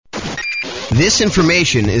This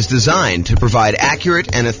information is designed to provide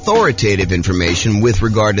accurate and authoritative information with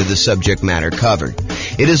regard to the subject matter covered.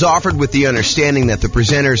 It is offered with the understanding that the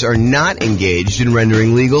presenters are not engaged in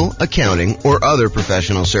rendering legal, accounting, or other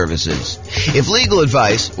professional services. If legal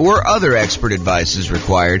advice or other expert advice is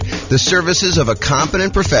required, the services of a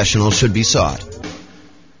competent professional should be sought.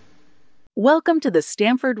 Welcome to the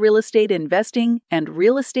Stanford Real Estate Investing and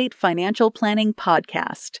Real Estate Financial Planning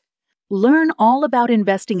Podcast. Learn all about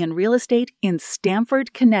investing in real estate in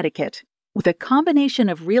Stamford, Connecticut, with a combination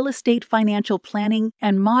of real estate financial planning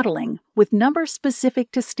and modeling with numbers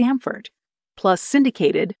specific to Stamford, plus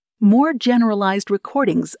syndicated, more generalized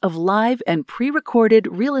recordings of live and pre-recorded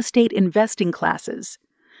real estate investing classes,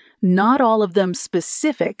 not all of them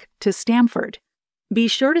specific to Stamford. Be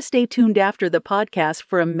sure to stay tuned after the podcast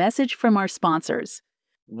for a message from our sponsors.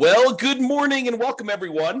 Well, good morning and welcome,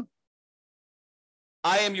 everyone.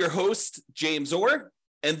 I am your host, James Orr,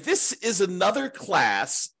 and this is another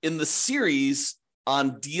class in the series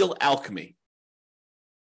on Deal Alchemy.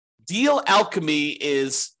 Deal Alchemy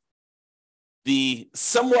is the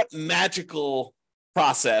somewhat magical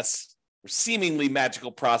process, or seemingly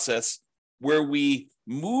magical process, where we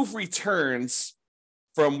move returns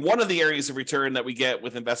from one of the areas of return that we get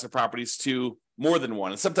with investment properties to more than one.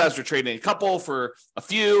 And sometimes we're trading a couple for a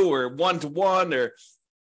few or one-to-one,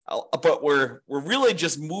 but we're really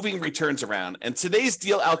just moving returns around. And today's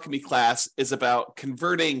Deal Alchemy class is about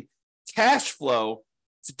converting cash flow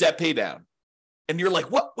to debt pay down. And you're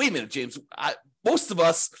like, what? Wait a minute, James. Most of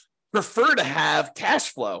us prefer to have cash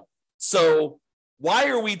flow. So why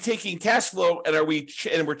are we taking cash flow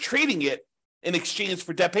and we're trading it in exchange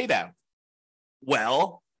for debt pay down?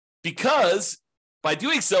 Well, because by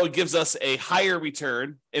doing so, it gives us a higher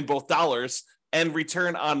return in both dollars and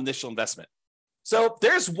return on initial investment. So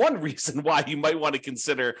there's one reason why you might want to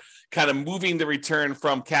consider kind of moving the return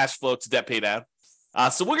from cash flow to debt pay down.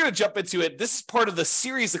 So we're going to jump into it. This is part of the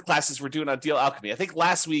series of classes we're doing on Deal Alchemy. I think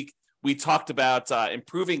last week we talked about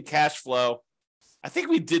improving cash flow. I think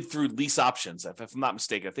we did through lease options, if I'm not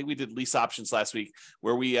mistaken. I think we did lease options last week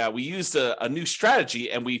where we used a new strategy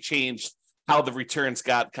and we changed how the returns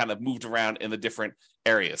got kind of moved around in the different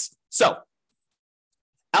areas. So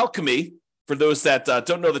alchemy, for those that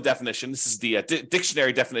don't know the definition, this is the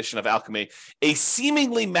dictionary definition of alchemy, a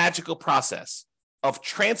seemingly magical process of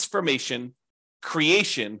transformation,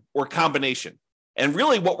 creation, or combination. And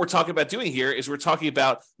really what we're talking about doing here is we're talking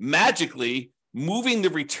about magically moving the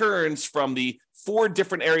returns from the 4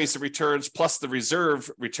 different areas of returns plus the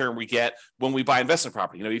reserve return we get when we buy investment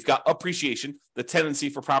property. You know, you've got appreciation, the tendency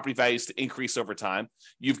for property values to increase over time.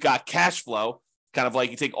 You've got cash flow, kind of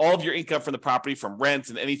like you take all of your income from the property, from rent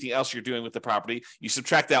and anything else you're doing with the property. You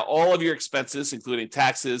subtract out all of your expenses, including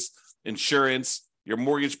taxes, insurance, your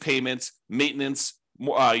mortgage payments, maintenance,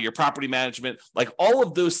 your property management, like all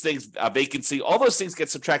of those things, vacancy, all those things get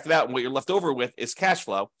subtracted out. And what you're left over with is cash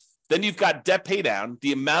flow. Then you've got debt pay down,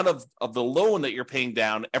 the amount of the loan that you're paying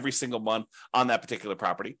down every single month on that particular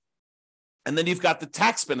property. And then you've got the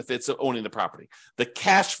tax benefits of owning the property. The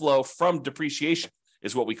cash flow from depreciation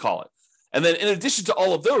is what we call it. And then in addition to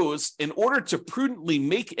all of those, in order to prudently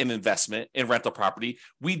make an investment in rental property,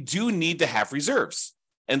 we do need to have reserves.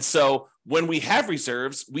 And so when we have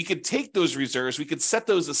reserves, we could take those reserves, we could set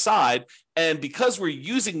those aside. And because we're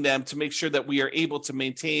using them to make sure that we are able to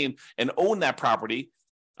maintain and own that property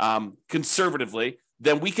conservatively,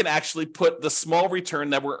 then we can actually put the small return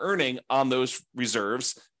that we're earning on those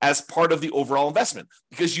reserves as part of the overall investment.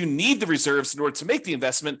 Because you need the reserves in order to make the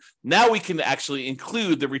investment, now we can actually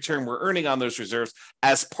include the return we're earning on those reserves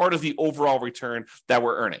as part of the overall return that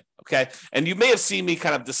we're earning, okay? And you may have seen me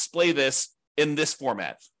kind of display this in this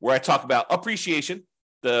format, where I talk about appreciation,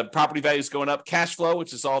 the property values going up, cash flow,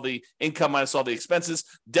 which is all the income minus all the expenses,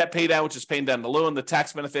 debt pay down, which is paying down the loan, the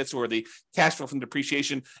tax benefits or the cash flow from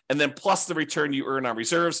depreciation, and then plus the return you earn on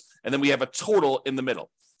reserves. And then we have a total in the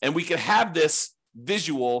middle. And we can have this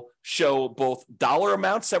visual show both dollar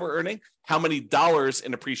amounts that we're earning, how many dollars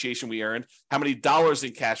in appreciation we earned, how many dollars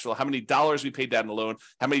in cash flow, how many dollars we paid down the loan,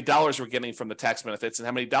 how many dollars we're getting from the tax benefits, and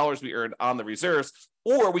how many dollars we earned on the reserves.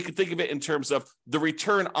 Or we could think of it in terms of the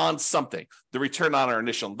return on something, the return on our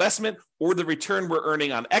initial investment, or the return we're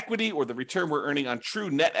earning on equity, or the return we're earning on true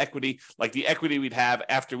net equity, like the equity we'd have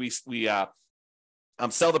after we sell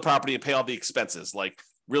the property and pay all the expenses, like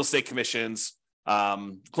real estate commissions,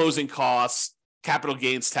 closing costs, capital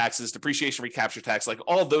gains taxes, depreciation recapture tax, like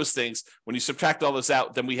all of those things. When you subtract all those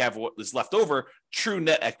out, then we have what is left over, true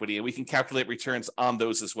net equity, and we can calculate returns on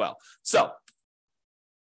those as well. So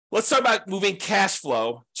let's talk about moving cash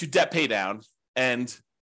flow to debt pay down. And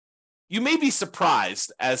you may be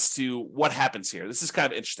surprised as to what happens here. This is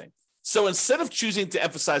kind of interesting. So instead of choosing to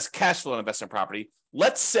emphasize cash flow on investment property,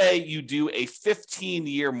 let's say you do a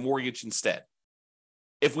 15-year mortgage instead.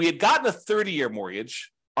 If we had gotten a 30-year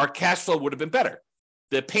mortgage, our cash flow would have been better.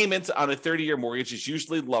 The payment on a 30-year mortgage is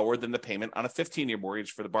usually lower than the payment on a 15-year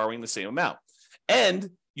mortgage for the borrowing the same amount. And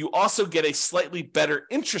you also get a slightly better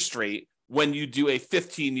interest rate when you do a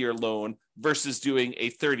 15-year loan versus doing a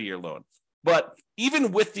 30-year loan. But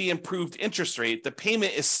even with the improved interest rate, the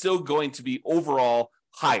payment is still going to be overall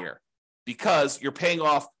higher because you're paying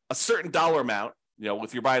off a certain dollar amount. You know,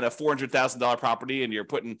 if you're buying a $400,000 property and you're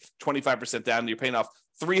putting 25% down, you're paying off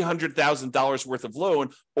 $300,000 worth of loan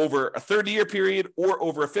over a 30-year period or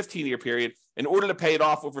over a 15-year period. In order to pay it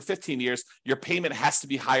off over 15 years, your payment has to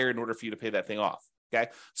be higher in order for you to pay that thing off. Okay.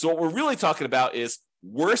 So what we're really talking about is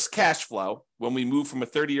worse cash flow when we move from a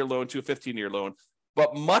 30-year loan to a 15-year loan,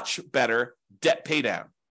 but much better debt pay down.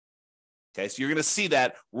 Okay, so you're going to see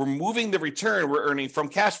that we're moving the return we're earning from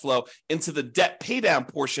cash flow into the debt pay down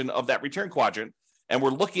portion of that return quadrant, and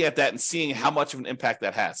we're looking at that and seeing how much of an impact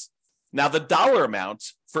that has. Now, the dollar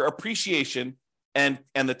amount for appreciation and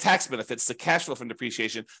the tax benefits, the cash flow from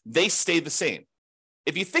depreciation, they stay the same.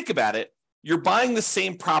 If you think about it, you're buying the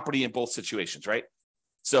same property in both situations, right?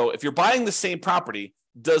 So if you're buying the same property,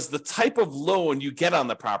 does the type of loan you get on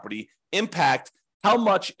the property impact how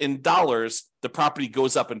much in dollars the property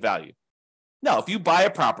goes up in value? No, if you buy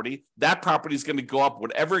a property, that property is going to go up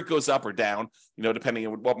whatever it goes up or down, you know, depending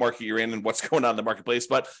on what market you're in and what's going on in the marketplace.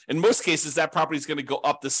 But in most cases, that property is going to go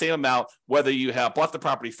up the same amount, whether you have bought the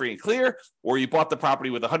property free and clear, or you bought the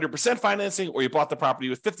property with 100% financing, or you bought the property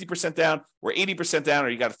with 50% down or 80% down, or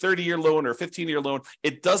you got a 30-year loan or a 15-year loan.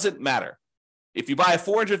 It doesn't matter. If you buy a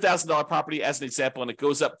 $400,000 property, as an example, and it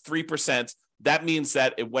goes up 3%, that means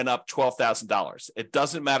that it went up $12,000. It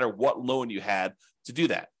doesn't matter what loan you had to do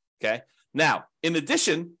that, okay? Now, in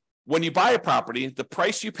addition, when you buy a property, the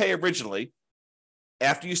price you pay originally,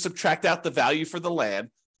 after you subtract out the value for the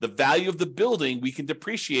land, the value of the building we can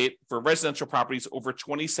depreciate for residential properties over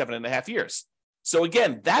 27 and a half years. So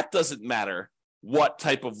again, that doesn't matter what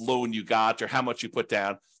type of loan you got or how much you put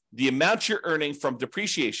down. The amount you're earning from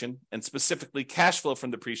depreciation, and specifically cash flow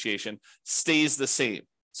from depreciation, stays the same.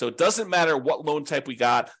 So it doesn't matter what loan type we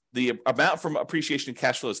got, the amount from appreciation and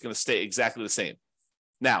cash flow is going to stay exactly the same.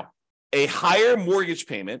 Now, a higher mortgage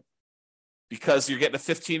payment, because you're getting a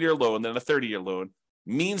 15-year loan than a 30-year loan,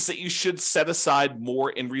 means that you should set aside more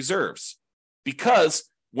in reserves. Because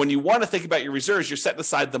when you want to think about your reserves, you're setting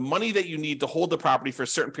aside the money that you need to hold the property for a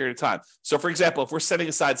certain period of time. So for example, if we're setting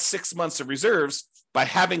aside 6 months of reserves, by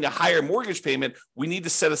having a higher mortgage payment, we need to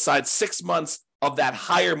set aside 6 months of that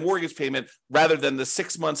higher mortgage payment rather than the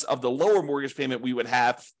 6 months of the lower mortgage payment we would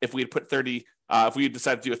have if we had put if we had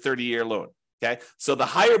decided to do a 30-year loan. Okay, so the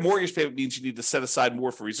higher mortgage payment means you need to set aside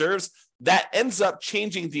more for reserves. That ends up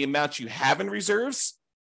changing the amount you have in reserves,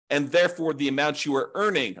 and therefore the amount you are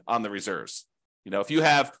earning on the reserves. You know, if you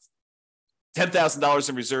have $10,000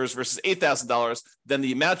 in reserves versus $8,000, then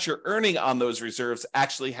the amount you're earning on those reserves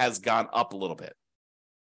actually has gone up a little bit.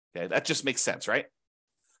 Okay, that just makes sense, right?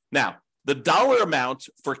 Now, the dollar amount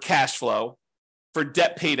for cash flow, for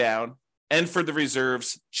debt pay down, and for the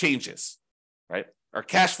reserves changes, right? Our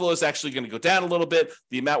cash flow is actually going to go down a little bit.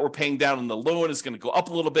 The amount we're paying down on the loan is going to go up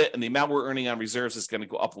a little bit, and the amount we're earning on reserves is going to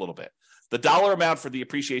go up a little bit. The dollar amount for the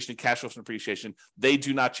appreciation and cash flow from appreciation, they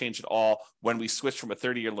do not change at all when we switch from a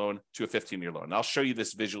 30-year loan to a 15-year loan. And I'll show you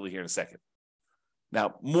this visually here in a second.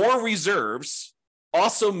 Now, more reserves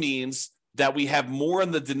also means that we have more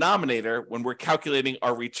in the denominator when we're calculating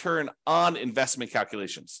our return on investment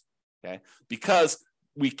calculations, okay? Because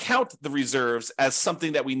we count the reserves as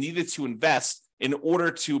something that we needed to invest in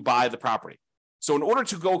order to buy the property. So in order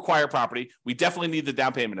to go acquire property, we definitely need the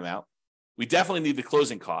down payment amount. We definitely need the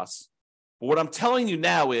closing costs. But what I'm telling you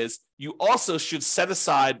now is you also should set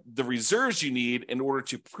aside the reserves you need in order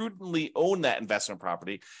to prudently own that investment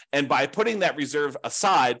property. And by putting that reserve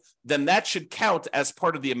aside, then that should count as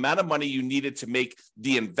part of the amount of money you needed to make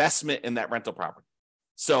the investment in that rental property.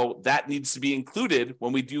 So that needs to be included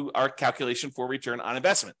when we do our calculation for return on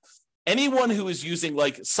investment. Anyone who is using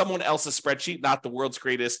like someone else's spreadsheet, not the world's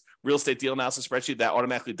greatest real estate deal analysis spreadsheet that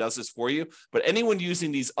automatically does this for you, but anyone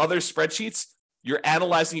using these other spreadsheets, you're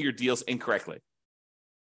analyzing your deals incorrectly.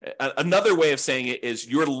 Another way of saying it is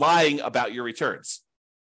you're lying about your returns.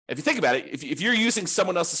 If you think about it, if you're using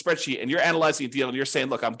someone else's spreadsheet and you're analyzing a deal and you're saying,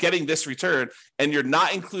 look, I'm getting this return, and you're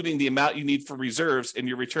not including the amount you need for reserves in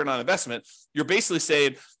your return on investment, you're basically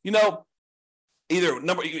saying, you know, either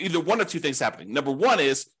one of two things happening. Number one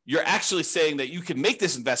is you're actually saying that you can make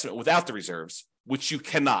this investment without the reserves, which you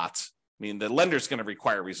cannot. I mean, the lender's going to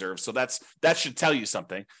require reserves. So that should tell you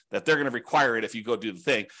something, that they're going to require it if you go do the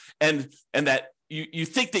thing. And that you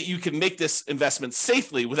think that you can make this investment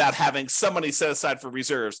safely without having some money set aside for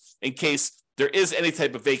reserves in case there is any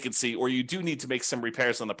type of vacancy, or you do need to make some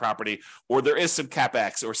repairs on the property, or there is some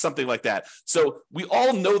CapEx or something like that. So we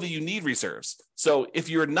all know that you need reserves. So if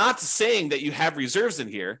you're not saying that you have reserves in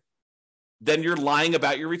here, then you're lying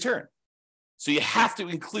about your return. So you have to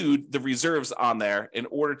include the reserves on there in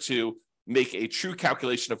order to make a true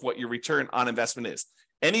calculation of what your return on investment is.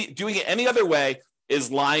 Doing it any other way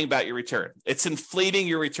is lying about your return. It's inflating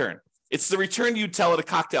your return. It's the return you tell at a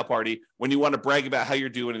cocktail party when you want to brag about how you're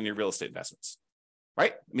doing in your real estate investments,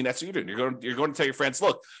 right? I mean, that's what you're doing. You're going to tell your friends,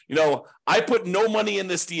 look, I put no money in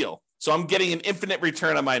this deal, so I'm getting an infinite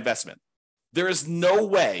return on my investment. There is no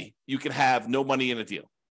way you can have no money in a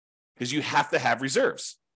deal because you have to have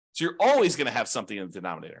reserves. So you're always going to have something in the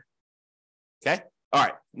denominator. Okay? All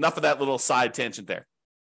right. Enough of that little side tangent there.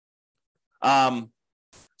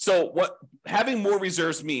 So what having more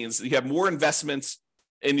reserves means, you have more investments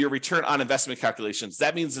in your return on investment calculations.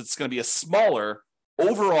 That means it's going to be a smaller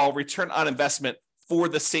overall return on investment for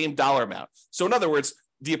the same dollar amount. So in other words,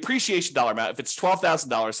 the appreciation dollar amount, if it's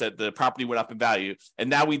 $12,000 that the property went up in value, and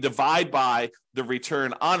now we divide by the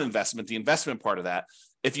return on investment, the investment part of that,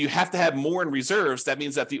 if you have to have more in reserves, that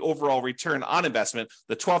means that the overall return on investment,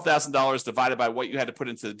 the $12,000 divided by what you had to put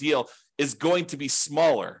into the deal, is going to be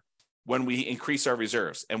smaller when we increase our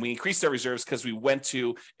reserves. And we increased our reserves because we went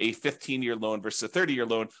to a 15-year loan versus a 30-year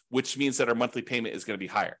loan, which means that our monthly payment is going to be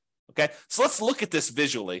higher. Okay, so let's look at this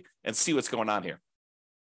visually and see what's going on here.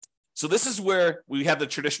 So this is where we have the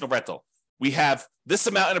traditional rental. We have this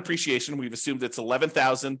amount in appreciation. We've assumed it's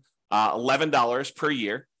 $11,011 per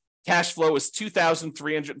year. Cash flow is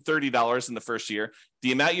 $2,330 in the first year.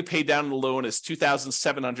 The amount you pay down in the loan is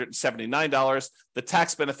 $2,779. The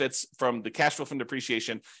tax benefits from the cash flow from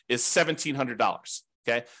depreciation is $1,700.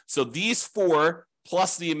 Okay, so these four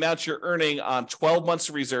plus the amount you're earning on 12 months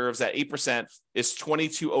of reserves at 8% is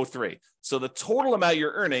 $2,203. So the total amount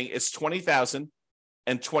you're earning is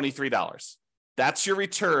 $20,023. That's your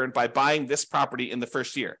return by buying this property in the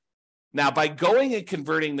first year. Now, by going and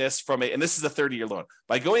converting this and this is a 30-year loan,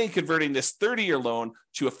 by going and converting this 30-year loan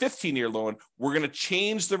to a 15-year loan, we're going to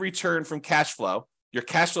change the return from cash flow. Your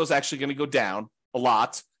cash flow is actually going to go down a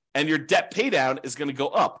lot, and your debt pay down is going to go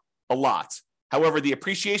up a lot. However, the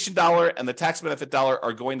appreciation dollar and the tax benefit dollar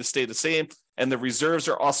are going to stay the same, and the reserves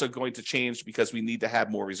are also going to change because we need to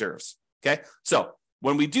have more reserves. Okay, so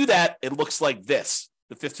when we do that, it looks like this,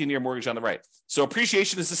 the 15-year mortgage on the right. So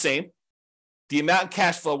appreciation is the same. The amount in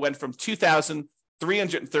cash flow went from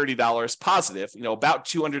 $2,330 positive, about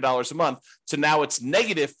 $200 a month, to now it's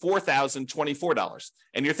negative $4,024.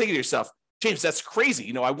 And you're thinking to yourself, James, that's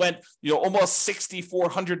crazy. I went, almost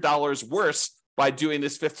 $6,400 worse by doing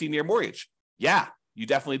this 15-year mortgage. Yeah, you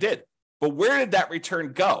definitely did. But where did that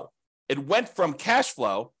return go? It went from cash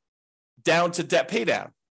flow down to debt pay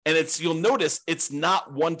down. And you'll notice it's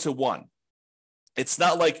not one-to-one. It's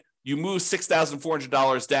not like you move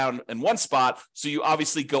 $6,400 down in one spot, so you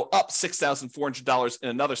obviously go up $6,400 in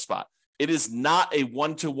another spot. It is not a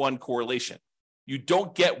one-to-one correlation. You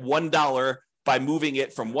don't get $1 by moving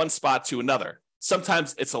it from one spot to another.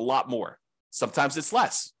 Sometimes it's a lot more. Sometimes it's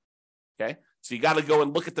less. Okay, so you got to go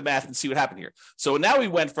and look at the math and see what happened here. So now we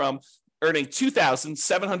went from earning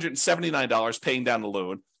 $2,779 paying down the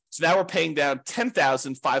loan. So now we're paying down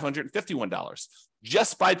 $10,551.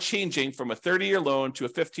 Just by changing from a 30-year loan to a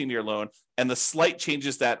 15-year loan and the slight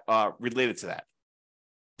changes that are related to that.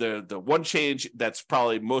 The one change that's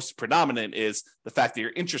probably most predominant is the fact that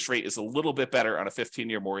your interest rate is a little bit better on a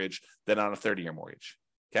 15-year mortgage than on a 30-year mortgage.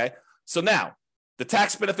 Okay, so now the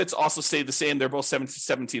tax benefits also stay the same. They're both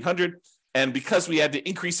 $1,700. And because we had to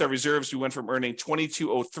increase our reserves, we went from earning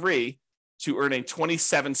 $2,203 to earning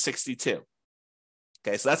 $2,762.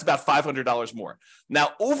 Okay, so that's about $500 more.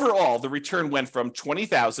 Now, overall, the return went from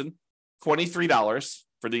 $20,023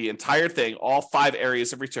 for the entire thing, all 5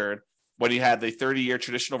 areas of return, when you had the 30-year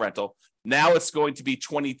traditional rental. Now it's going to be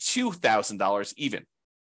 $22,000 even.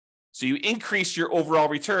 So you increase your overall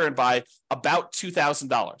return by about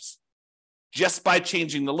 $2,000 just by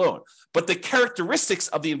changing the loan. But the characteristics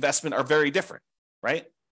of the investment are very different, right?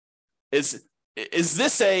 Is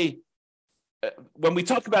this when we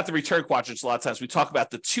talk about the return quadrants, a lot of times we talk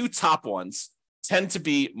about the 2 top ones tend to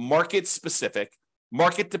be market specific,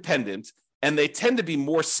 market dependent, and they tend to be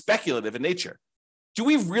more speculative in nature. Do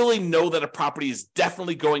we really know that a property is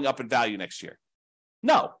definitely going up in value next year?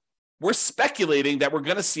 No. we're speculating that we're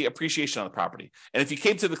going to see appreciation on the property. And if you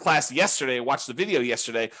came to the class yesterday, watched the video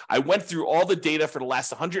yesterday, I went through all the data for the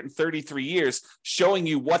last 133 years, showing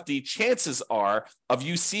you what the chances are of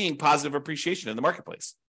you seeing positive appreciation in the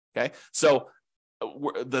marketplace. Okay, so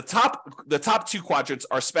the top two quadrants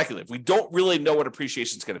are speculative. We don't really know what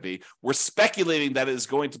appreciation is going to be. We're speculating that it is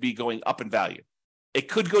going to be going up in value. It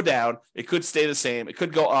could go down. It could stay the same. It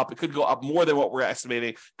could go up. It could go up more than what we're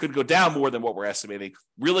estimating. It could go down more than what we're estimating.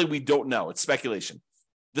 Really, we don't know. It's speculation.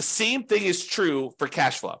 The same thing is true for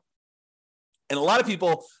cash flow. And a lot of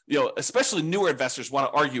people, especially newer investors, want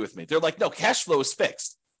to argue with me. They're like, no, cash flow is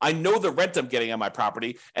fixed. I know the rent I'm getting on my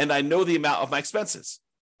property, and I know the amount of my expenses.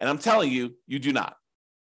 And I'm telling you, you do not.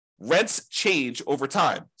 Rents change over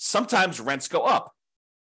time. Sometimes rents go up.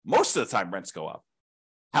 Most of the time, rents go up.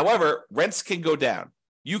 However, rents can go down.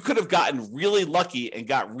 You could have gotten really lucky and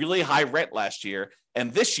got really high rent last year.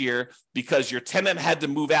 And this year, because your tenant had to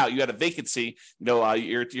move out, you had a vacancy,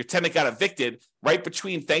 your tenant got evicted right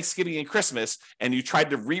between Thanksgiving and Christmas, and you tried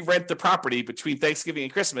to re-rent the property between Thanksgiving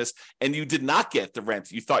and Christmas, and you did not get the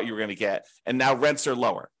rent you thought you were going to get, and now rents are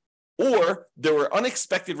lower. Or there were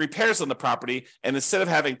unexpected repairs on the property, and instead of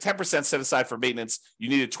having 10% set aside for maintenance, you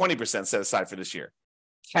needed 20% set aside for this year.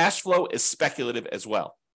 Cash flow is speculative as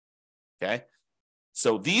well. Okay,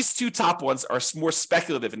 so these two top ones are more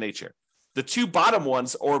speculative in nature. The two bottom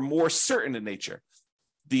ones are more certain in nature.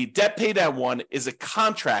 The debt paydown one is a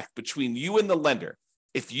contract between you and the lender.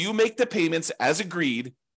 If you make the payments as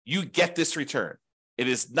agreed, you get this return. It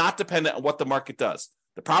is not dependent on what the market does.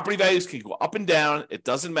 The property values can go up and down. It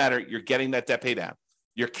doesn't matter. You're getting that debt paydown.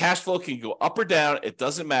 Your cash flow can go up or down. It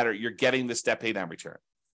doesn't matter. You're getting this debt paydown return.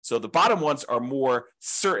 So the bottom ones are more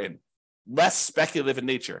certain, less speculative in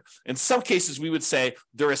nature. In some cases, we would say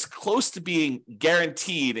they're as close to being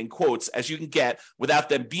guaranteed, in quotes, as you can get without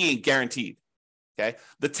them being guaranteed. Okay.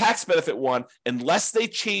 The tax benefit one, unless they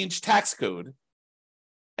change tax code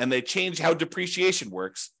and they change how depreciation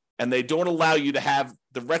works, and they don't allow you to have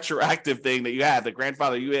the retroactive thing that you have, the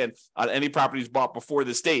grandfather you in on any properties bought before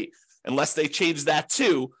this date, unless they change that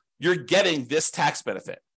too, you're getting this tax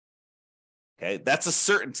benefit. Okay. That's a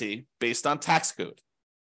certainty based on tax code.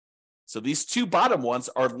 So these two bottom ones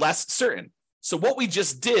are less certain. So what we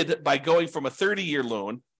just did by going from a 30-year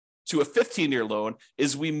loan to a 15-year loan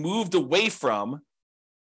is we moved away from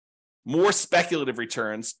more speculative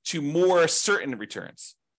returns to more certain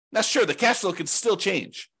returns. Now, sure, the cash flow can still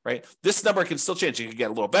change, right? This number can still change. It can get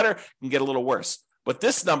a little better, it can get a little worse. But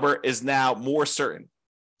this number is now more certain.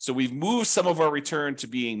 So we've moved some of our return to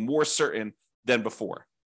being more certain than before.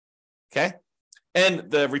 Okay?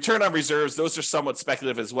 And the return on reserves, those are somewhat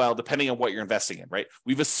speculative as well, depending on what you're investing in, right?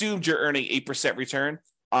 We've assumed you're earning 8% return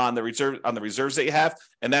on the reserves that you have,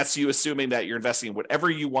 and that's you assuming that you're investing in whatever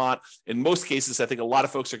you want. In most cases, I think a lot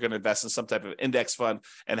of folks are going to invest in some type of index fund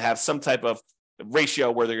and have some type of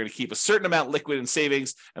ratio where they're going to keep a certain amount liquid in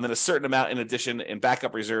savings and then a certain amount in addition in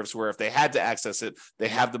backup reserves, where if they had to access it, they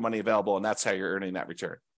have the money available, and that's how you're earning that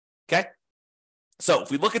return. Okay? So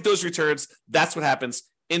if we look at those returns, that's what happens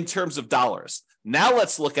in terms of dollars. Now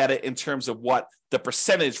let's look at it in terms of what the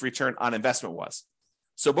percentage return on investment was.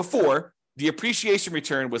 So before, the appreciation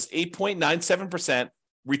return was 8.97%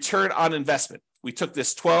 return on investment. We took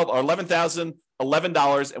this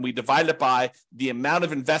 $11,011 and we divided it by the amount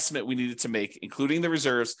of investment we needed to make, including the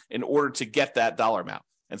reserves, in order to get that dollar amount.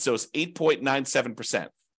 And so it's 8.97%.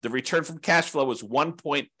 The return from cash flow was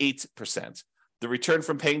 1.8%. The return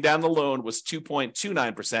from paying down the loan was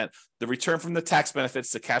 2.29%. The return from the tax benefits,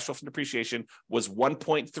 the cash flow from depreciation, was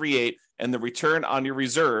 1.38%, and the return on your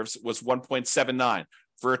reserves was 1.79%,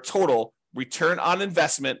 for a total return on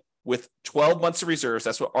investment with 12 months of reserves,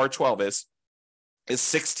 that's what R12 is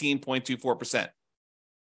 16.24%.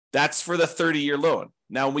 That's for the 30-year loan.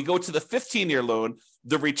 Now, when we go to the 15-year loan,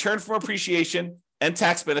 the return from appreciation and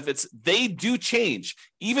tax benefits, they do change,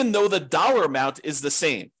 even though the dollar amount is the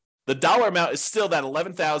same. The dollar amount is still that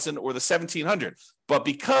 $11,000 or the $1,700, but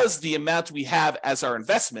because the amount we have as our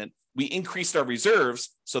investment, we increased our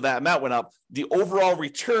reserves, so that amount went up. The overall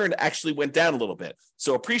return actually went down a little bit.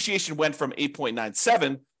 So appreciation went from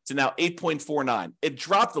 8.97 to now 8.49. It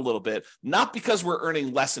dropped a little bit, not because we're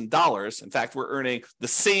earning less in dollars. In fact, we're earning the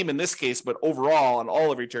same in this case, but overall on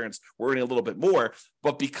all of returns, we're earning a little bit more.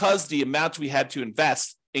 But because the amount we had to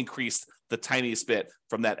invest increased the tiniest bit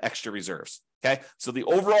from that extra reserves. Okay, so the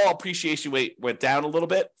overall appreciation rate went down a little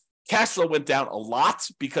bit. Cash flow went down a lot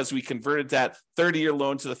because we converted that 30-year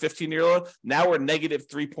loan to the 15-year loan. Now we're negative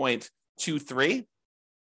 3.23.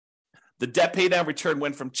 The debt paydown return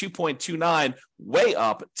went from 2.29 way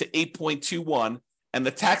up to 8.21, and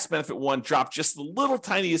the tax benefit one dropped just the little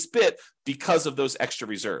tiniest bit because of those extra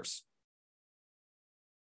reserves.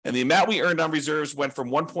 And the amount we earned on reserves went from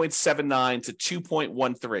 1.79 to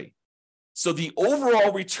 2.13. So the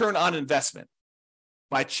overall return on investment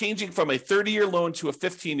by changing from a 30-year loan to a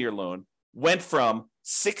 15-year loan went from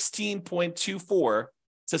 16.24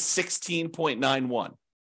 to 16.91.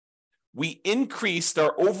 We increased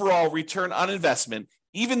our overall return on investment,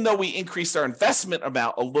 even though we increased our investment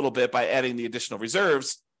amount a little bit by adding the additional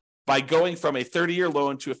reserves, by going from a 30-year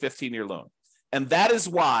loan to a 15-year loan. And that is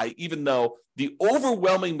why, even though the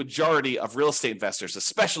overwhelming majority of real estate investors,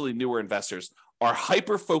 especially newer investors, are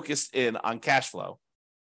hyper-focused in on cash flow,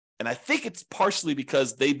 and I think it's partially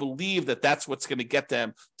because they believe that that's what's going to get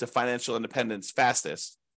them to financial independence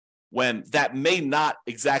fastest, when that may not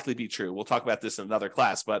exactly be true. We'll talk about this in another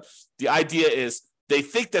class, but the idea is they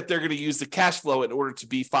think that they're going to use the cash flow in order to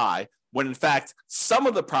be FI, when in fact, some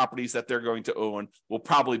of the properties that they're going to own will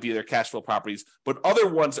probably be their cash flow properties, but other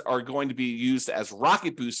ones are going to be used as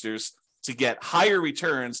rocket boosters to get higher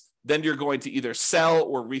returns. Then you're going to either sell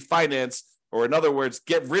or refinance, or in other words,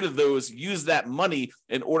 get rid of those, use that money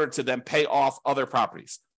in order to then pay off other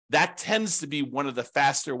properties. That tends to be one of the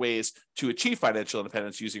faster ways to achieve financial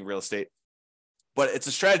independence using real estate. But it's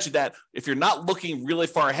a strategy that if you're not looking really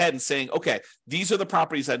far ahead and saying, okay, these are the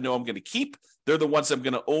properties I know I'm going to keep, they're the ones I'm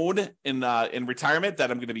going to own in retirement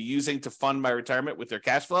that I'm going to be using to fund my retirement with their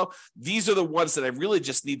cash flow. These are the ones that I really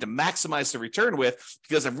just need to maximize the return with,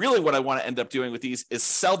 because really what I want to end up doing with these is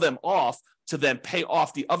sell them off to then pay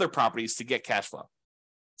off the other properties to get cash flow.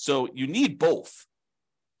 So you need both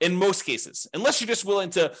in most cases, unless you're just willing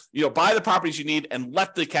to buy the properties you need and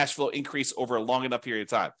let the cash flow increase over a long enough period of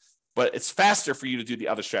time. But it's faster for you to do the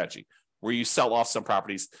other strategy, where you sell off some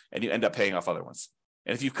properties and you end up paying off other ones.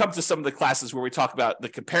 And if you've come to some of the classes where we talk about the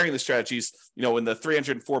comparing the strategies, in the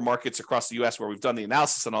 304 markets across the US where we've done the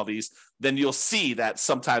analysis on all these, then you'll see that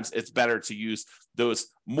sometimes it's better to use those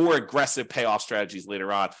more aggressive payoff strategies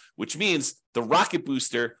later on, which means the rocket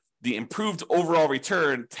booster, the improved overall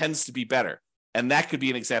return tends to be better. And that could be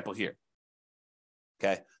an example here.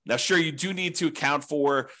 Okay. Now, sure, you do need to account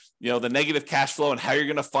for, the negative cash flow and how you're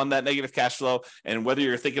going to fund that negative cash flow, and whether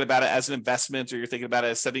you're thinking about it as an investment or you're thinking about it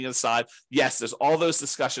as setting it aside. Yes, there's all those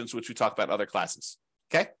discussions, which we talk about in other classes.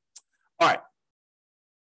 Okay. All right.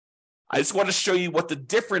 I just want to show you what the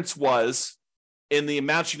difference was in the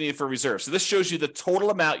amount you needed for reserves. So this shows you the total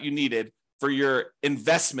amount you needed for your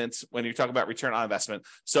investments when you're talking about return on investment.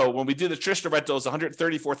 So when we do the traditional rental, it's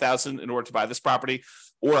 $134,000 in order to buy this property,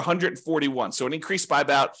 or $141,000. So an increase by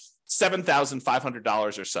about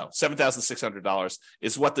 $7,500 or so. $7,600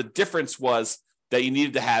 is what the difference was that you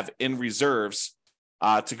needed to have in reserves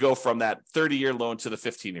to go from that 30-year loan to the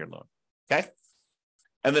 15-year loan. Okay.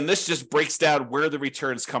 And then this just breaks down where the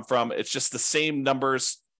returns come from. It's just the same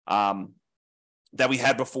numbers that we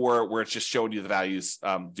had before, where it's just showing you the values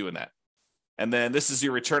doing that. And then this is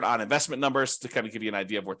your return on investment numbers to kind of give you an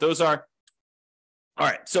idea of what those are. All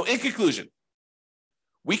right. So in conclusion,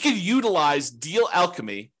 we can utilize deal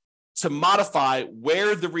alchemy to modify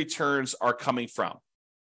where the returns are coming from.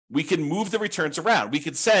 We can move the returns around. We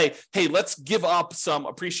could say, hey, let's give up some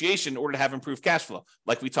appreciation in order to have improved cash flow,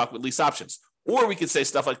 like we talked with lease options. Or we could say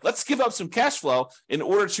stuff like, let's give up some cash flow in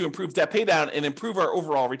order to improve debt pay down and improve our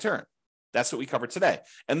overall return. That's what we covered today.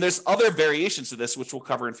 And there's other variations of this, which we'll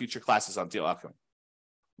cover in future classes on deal alchemy.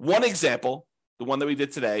 One example, the one that we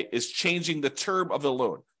did today, is changing the term of the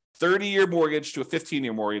loan, 30-year mortgage to a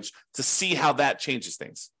 15-year mortgage, to see how that changes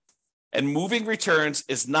things. And moving returns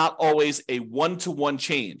is not always a one-to-one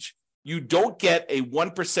change. You don't get a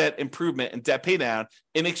 1% improvement in debt pay down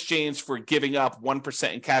in exchange for giving up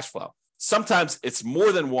 1% in cash flow. Sometimes it's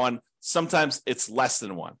more than one, sometimes it's less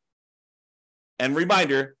than one. And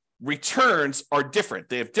reminder, returns are different.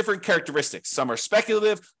 They have different characteristics. Some are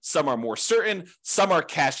speculative, some are more certain, some are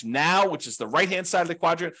cash now, which is the right-hand side of the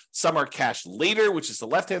quadrant, some are cash later, which is the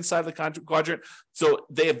left-hand side of the quadrant. So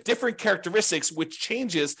they have different characteristics, which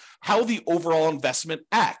changes how the overall investment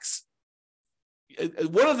acts.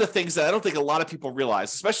 One of the things that I don't think a lot of people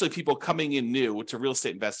realize, especially people coming in new to real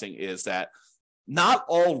estate investing, is that not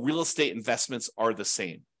all real estate investments are the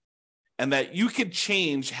same, and that you can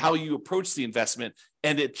change how you approach the investment,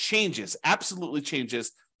 and it changes, absolutely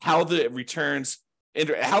changes how the returns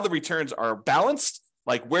are balanced,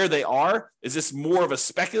 like where they are. Is this more of a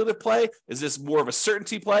speculative play? Is this more of a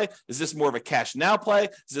certainty play? Is this more of a cash now play?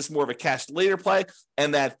 Is this more of a cash later play?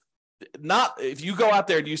 And that not, if you go out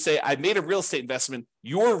there and you say, I made a real estate investment,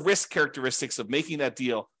 your risk characteristics of making that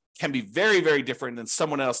deal can be very, very different than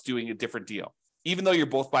someone else doing a different deal, even though you're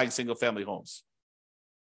both buying single family homes.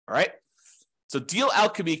 All right. So deal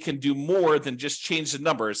alchemy can do more than just change the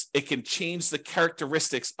numbers. It can change the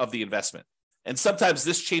characteristics of the investment. And sometimes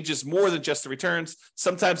this changes more than just the returns.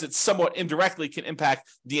 Sometimes it somewhat indirectly can impact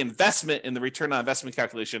the investment in the return on investment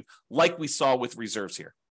calculation, like we saw with reserves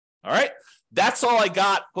here. All right, that's all I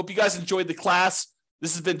got. Hope you guys enjoyed the class.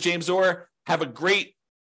 This has been James Orr. Have a great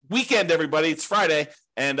weekend, everybody. It's Friday,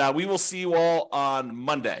 and we will see you all on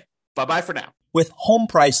Monday. Bye-bye for now. With home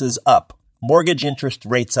prices up, mortgage interest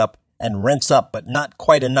rates up, and rents up, but not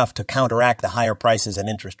quite enough to counteract the higher prices and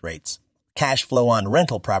interest rates, cash flow on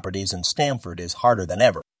rental properties in Stamford is harder than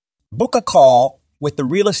ever. Book a call with the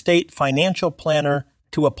Real Estate Financial Planner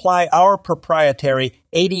to apply our proprietary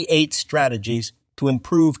 88 strategies to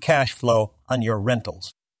improve cash flow on your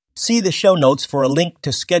rentals. See the show notes for a link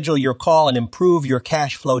to schedule your call and improve your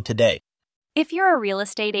cash flow today. If you're a real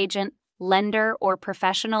estate agent, lender, or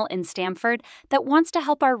professional in Stamford that wants to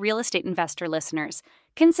help our real estate investor listeners,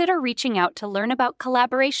 consider reaching out to learn about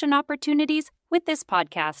collaboration opportunities with this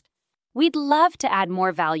podcast. We'd love to add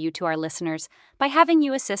more value to our listeners by having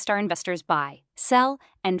you assist our investors buy, sell,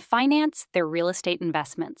 and finance their real estate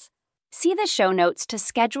investments. See the show notes to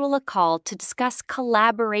schedule a call to discuss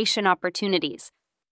collaboration opportunities.